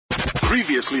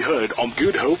Previously heard on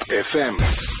Good Hope FM.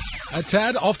 A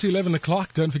tad after 11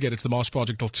 o'clock. Don't forget, it's the Mars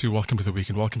Project till 2. Welcome to the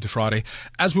weekend. Welcome to Friday.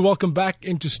 As we welcome back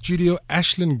into studio,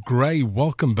 Ashlinn Gray.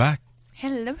 Welcome back.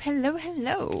 Hello, hello,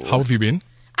 hello. How have you been?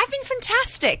 I've been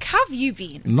fantastic. How have you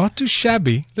been? Not too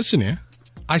shabby. Listen here.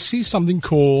 I see something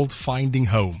called Finding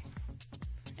Home.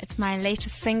 It's my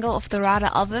latest single off the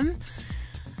Rada album.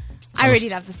 I really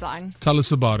love the song. Tell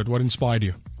us about it. What inspired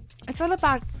you? It's all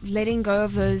about letting go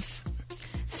of those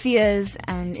fears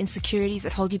and insecurities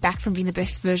that hold you back from being the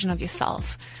best version of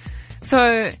yourself.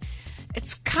 So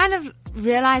it's kind of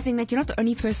realizing that you're not the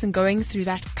only person going through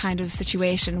that kind of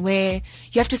situation where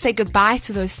you have to say goodbye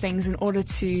to those things in order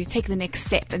to take the next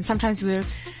step. And sometimes we're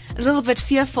a little bit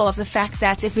fearful of the fact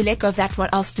that if we let go of that,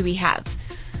 what else do we have?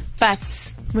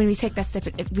 But when we take that step,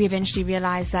 we eventually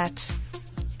realize that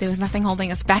there was nothing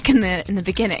holding us back in the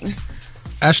beginning.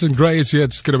 Ashlinn Gray is here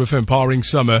at Good Hope FM, Empowering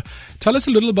Summer. Tell us a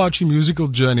little about your musical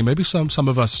journey. Maybe some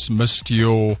of us missed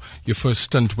your first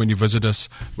stint when you visited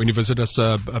us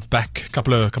back a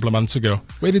couple of months ago.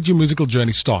 Where did your musical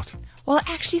journey start? Well, it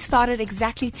actually started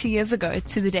exactly 2 years ago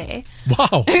to the day.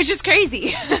 Wow. Which is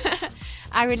crazy.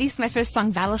 I released my first song,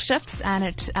 Battleships, and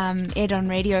it aired on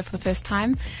radio for the first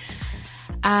time.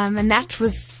 And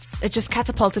it just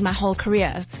catapulted my whole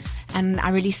career. And I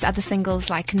released other singles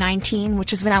like 19,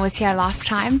 which is when I was here last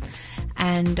time.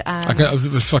 And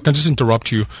if I can just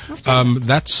interrupt you,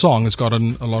 that song has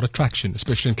gotten a lot of traction,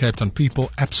 especially in Cape Town.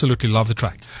 People absolutely love the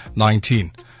track,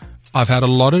 19. I've had a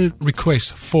lot of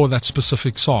requests for that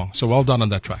specific song, so well done on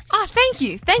that track. Oh, thank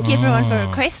you. Thank you, everyone, for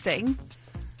requesting.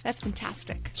 That's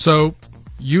fantastic. So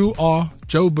you are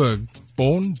Joburg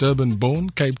born, Durban born,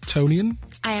 Cape Townian?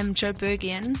 I am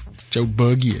Joburgian.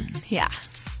 Joburgian. Yeah.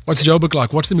 What's Joburg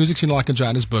like? What's the music scene like in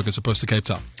Johannesburg as opposed to Cape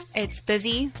Town? It's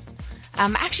busy.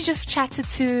 I actually just chatted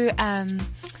to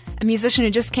a musician who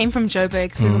just came from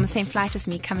Joburg, who's on the same flight as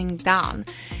me coming down.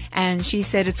 And she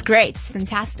said it's great, it's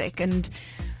fantastic. And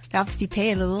they obviously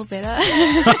pay a little better.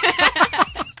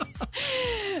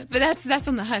 But that's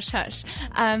on the hush-hush.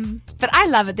 But I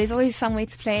love it. There's always some way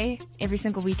to play every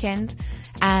single weekend.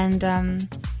 And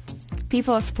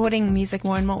people are supporting music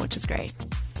more and more, which is great.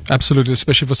 Absolutely,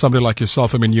 especially for somebody like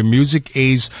yourself. I mean, your music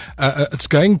is, it's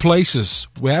going places.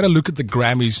 We had a look at the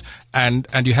Grammys, and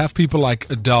you have people like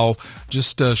Adele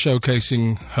just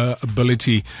showcasing her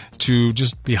ability to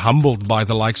just be humbled by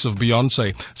the likes of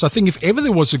Beyonce. So I think if ever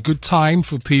there was a good time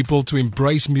for people to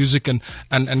embrace music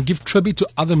and give tribute to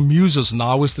other muses,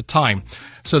 now is the time.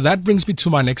 So that brings me to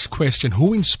my next question.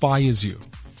 Who inspires you?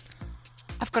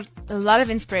 I've got a lot of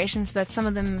inspirations, but some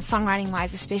of them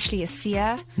songwriting-wise, especially is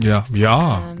Sia.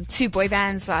 Yeah. 2 boy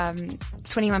bands,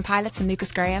 21 Pilots and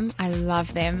Lucas Graham. I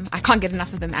love them. I can't get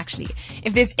enough of them, actually.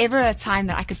 If there's ever a time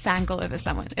that I could fangirl over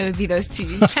someone, it would be those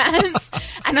 2 bands.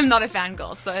 And I'm not a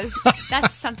fangirl, so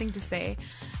that's something to say.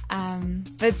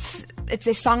 But it's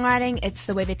their songwriting, it's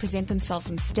the way they present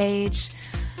themselves on stage.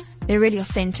 They're really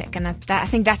authentic, and I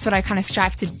think that's what I kind of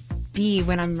strive to be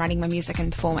when I'm writing my music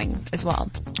and performing as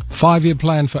well. 5-year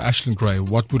plan for Ashlinn Gray,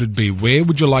 what would it be? Where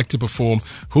would you like to perform?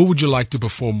 Who would you like to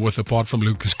perform with apart from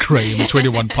Lucas Gray and the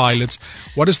 21 Pilots?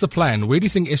 What is the plan? Where do you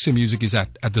think SA music is at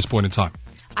this point in time?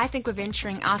 I think we're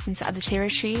venturing out into other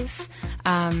territories,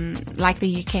 like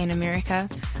the UK and America.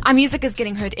 Our music is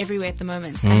getting heard everywhere at the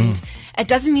moment. And it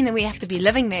doesn't mean that we have to be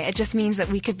living there. It just means that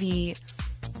we could be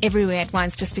everywhere at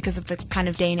once just because of the kind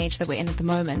of day and age that we're in at the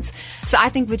moment. So I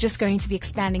think we're just going to be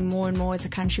expanding more and more as a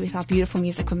country with our beautiful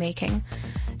music we're making.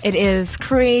 It is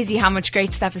crazy how much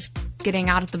great stuff is getting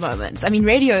out at the moment. I mean,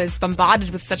 radio is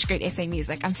bombarded with such great SA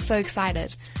music. I'm so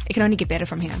excited. It can only get better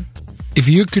from here. If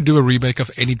you could do a remake of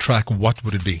any track, what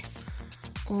would it be?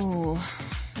 Oh,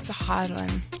 that's a hard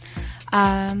one.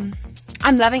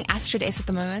 I'm loving Astrid S at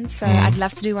the moment, so I'd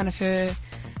love to do one of her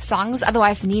songs.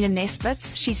 Otherwise, Nina Nesbitt,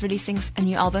 she's releasing a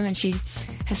new album, and she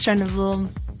has shown a little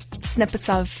snippets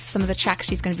of some of the tracks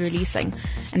she's going to be releasing,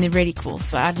 and they're really cool.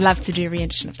 So I'd love to do a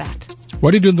re-edition of that.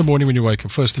 What do you do in the morning when you wake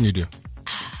up? First thing you do?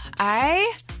 I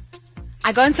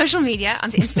go on social media,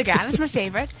 onto Instagram. It's my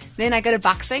favorite. Then I go to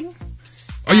boxing.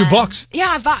 Oh, you box? Yeah,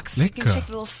 I box. Lekker. You can check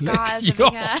the little scars over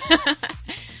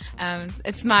here.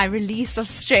 It's my release of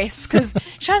stress, because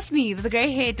trust me, the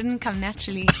grey hair didn't come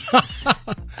naturally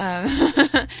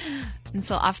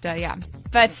until after, yeah.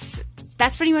 But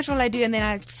that's pretty much all I do, and then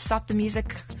I start the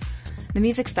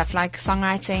music stuff, like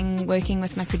songwriting, working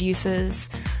with my producers.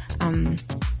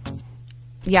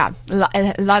 Yeah,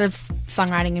 a lot of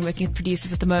songwriting and working with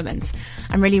producers at the moment.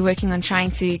 I'm really working on trying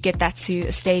to get that to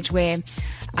a stage where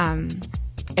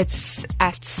it's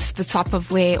at the top of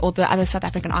where all the other South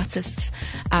African artists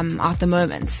are at the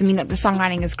moment. I mean, the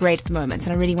songwriting is great at the moment,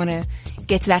 and I really want to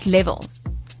get to that level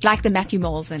like the Matthew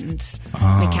Moles and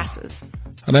Micasses.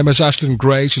 Her name is Ashlinn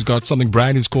Gray. She's got something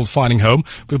brand new. It's called Finding Home.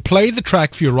 We'll play the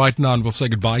track for you right now and we'll say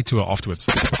goodbye to her afterwards.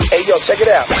 Hey, yo, check it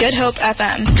out. Good Hope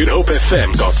FM.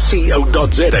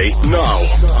 GoodHopeFM.co.za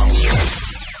now.